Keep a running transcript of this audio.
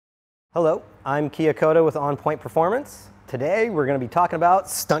Hello, I'm Kiyokota with On Point Performance. Today we're going to be talking about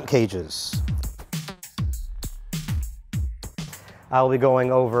stunt cages. I'll be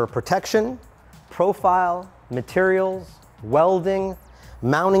going over protection, profile, materials, welding,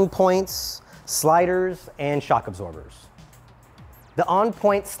 mounting points, sliders, and shock absorbers. The On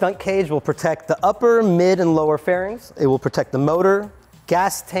Point stunt cage will protect the upper, mid, and lower fairings. It will protect the motor,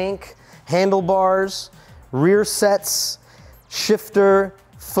 gas tank, handlebars, rear sets, shifter,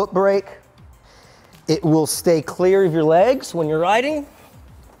 foot brake. It will stay clear of your legs when you're riding,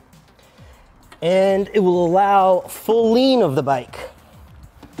 and it will allow full lean of the bike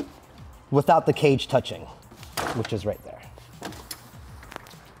without the cage touching, which is right there.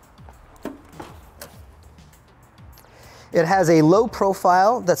 It has a low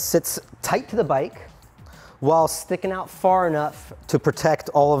profile that sits tight to the bike while sticking out far enough to protect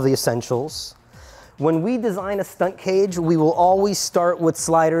all of the essentials. When we design a stunt cage, we will always start with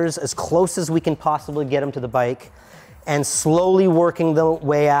sliders as close as we can possibly get them to the bike and slowly working the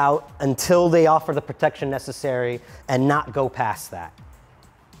way out until they offer the protection necessary and not go past that.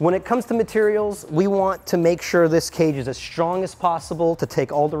 When it comes to materials, we want to make sure this cage is as strong as possible to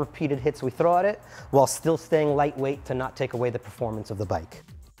take all the repeated hits we throw at it while still staying lightweight to not take away the performance of the bike.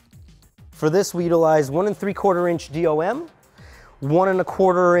 For this, we utilize 1 3/4 inch DOM, 1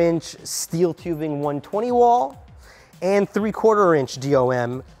 1/4 inch steel tubing 120 wall, and 3/4 inch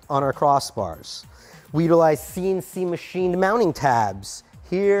DOM on our crossbars. We utilize CNC machined mounting tabs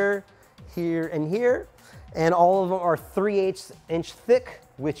here, here, and here, and all of them are 3/8 inch thick,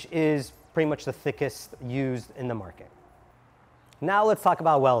 which is pretty much the thickest used in the market. Now let's talk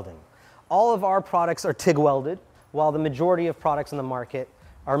about welding. All of our products are TIG welded, while the majority of products in the market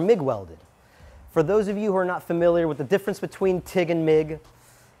are MIG welded. For those of you who are not familiar with the difference between TIG and MIG,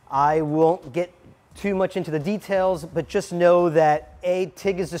 I won't get too much into the details, but just know that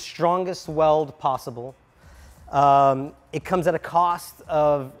TIG is the strongest weld possible. It comes at a cost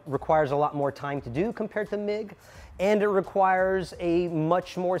of, requires a lot more time to do compared to MIG, and it requires a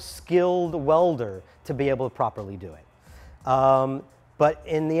much more skilled welder to be able to properly do it. But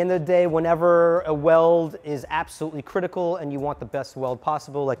in the end of the day, whenever a weld is absolutely critical and you want the best weld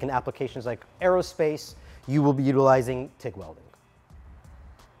possible, like in applications like aerospace, you will be utilizing TIG welding.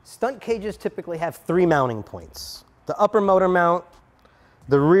 Stunt cages typically have 3 mounting points: the upper motor mount,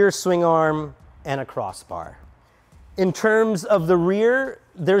 the rear swing arm, and a crossbar. In terms of the rear,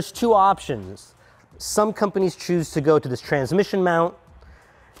 there's 2 options. Some companies choose to go to this transmission mount,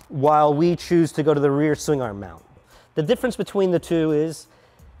 while we choose to go to the rear swing arm mount. The difference between the two is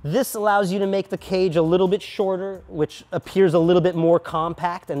this allows you to make the cage a little bit shorter, which appears a little bit more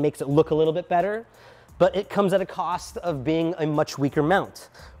compact and makes it look a little bit better, but it comes at a cost of being a much weaker mount.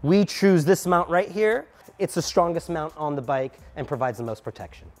 We choose this mount right here. It's the strongest mount on the bike and provides the most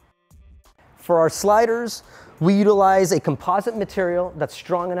protection. For our sliders, we utilize a composite material that's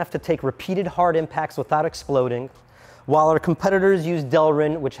strong enough to take repeated hard impacts without exploding, while our competitors use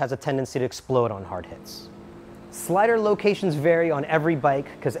Delrin, which has a tendency to explode on hard hits. Slider locations vary on every bike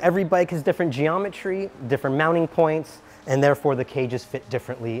because every bike has different geometry, different mounting points, and therefore the cages fit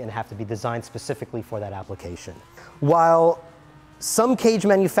differently and have to be designed specifically for that application. While some cage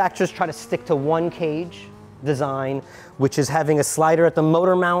manufacturers try to stick to one cage design, which is having a slider at the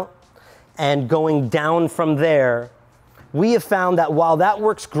motor mount and going down from there, we have found that while that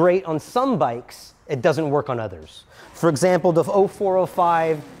works great on some bikes, it doesn't work on others. For example, the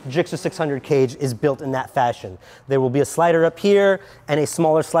 0405 Gixxer 600 cage is built in that fashion. There will be a slider up here and a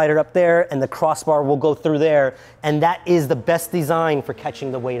smaller slider up there, and the crossbar will go through there, and that is the best design for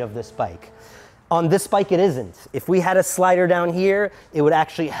catching the weight of this bike. On this bike, it isn't. If we had a slider down here, it would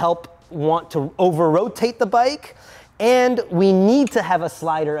actually help want to over-rotate the bike, and we need to have a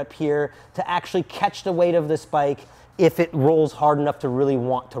slider up here to actually catch the weight of this bike if it rolls hard enough to really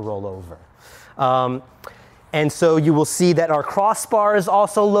want to roll over. And so you will see that our crossbar is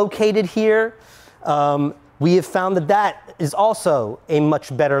also located here. We have found that that is also a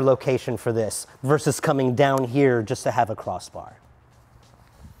much better location for this versus coming down here just to have a crossbar.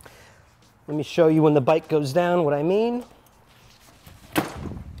 Let me show you when the bike goes down what I mean.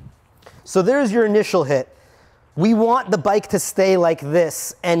 So there's your initial hit. We want the bike to stay like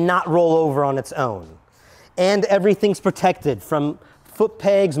this and not roll over on its own. And everything's protected from foot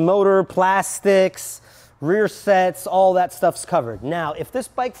pegs, motor, plastics, rear sets, all that stuff's covered. Now, if this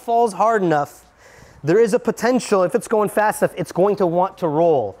bike falls hard enough, there is a potential, if it's going fast enough, it's going to want to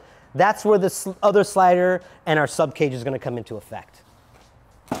roll. That's where this other slider and our sub cage is going to come into effect.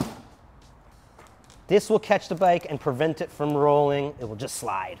 This will catch the bike and prevent it from rolling. It will just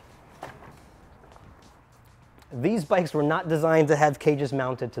slide. These bikes were not designed to have cages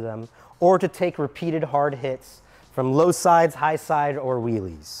mounted to them or to take repeated hard hits from low sides, high side, or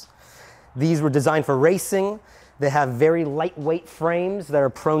wheelies. These were designed for racing. They have very lightweight frames that are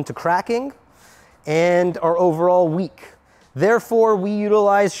prone to cracking and are overall weak. Therefore, we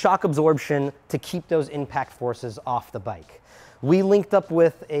utilize shock absorption to keep those impact forces off the bike. We linked up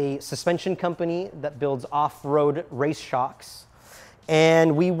with a suspension company that builds off-road race shocks,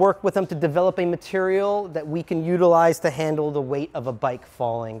 and we worked with them to develop a material that we can utilize to handle the weight of a bike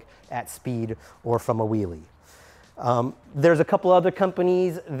falling at speed or from a wheelie. There's a couple other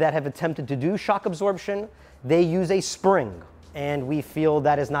companies that have attempted to do shock absorption. They use a spring, and we feel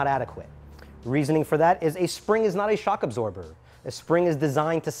that is not adequate. Reasoning for that is a spring is not a shock absorber. A spring is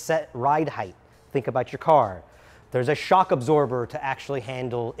designed to set ride height. Think about your car. There's a shock absorber to actually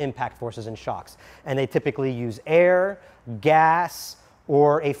handle impact forces and shocks. And they typically use air, gas,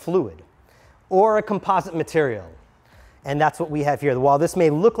 or a fluid, or a composite material. And that's what we have here. While this may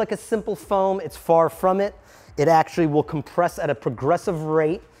look like a simple foam, it's far from it. It actually will compress at a progressive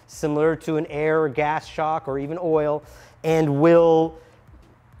rate, similar to an air or gas shock or even oil, and will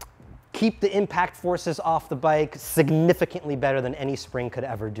keep the impact forces off the bike significantly better than any spring could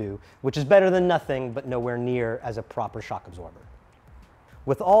ever do, which is better than nothing, but nowhere near as a proper shock absorber.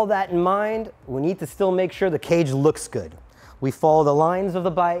 With all that in mind, we need to still make sure the cage looks good. We follow the lines of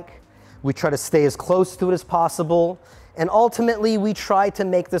the bike, we try to stay as close to it as possible, and ultimately we try to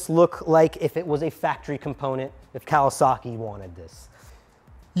make this look like if it was a factory component, if Kawasaki wanted this.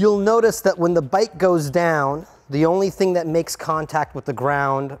 You'll notice that when the bike goes down, the only thing that makes contact with the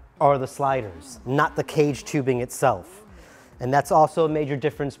ground are the sliders, not the cage tubing itself. And that's also a major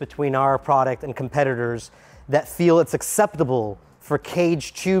difference between our product and competitors that feel it's acceptable for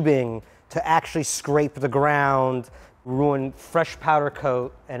cage tubing to actually scrape the ground, ruin fresh powder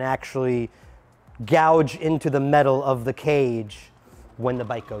coat, and actually gouge into the metal of the cage when the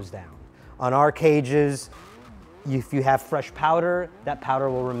bike goes down. On our cages, if you have fresh powder, that powder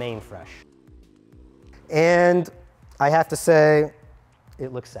will remain fresh. And I have to say,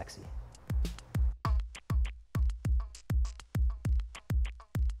 it looks sexy.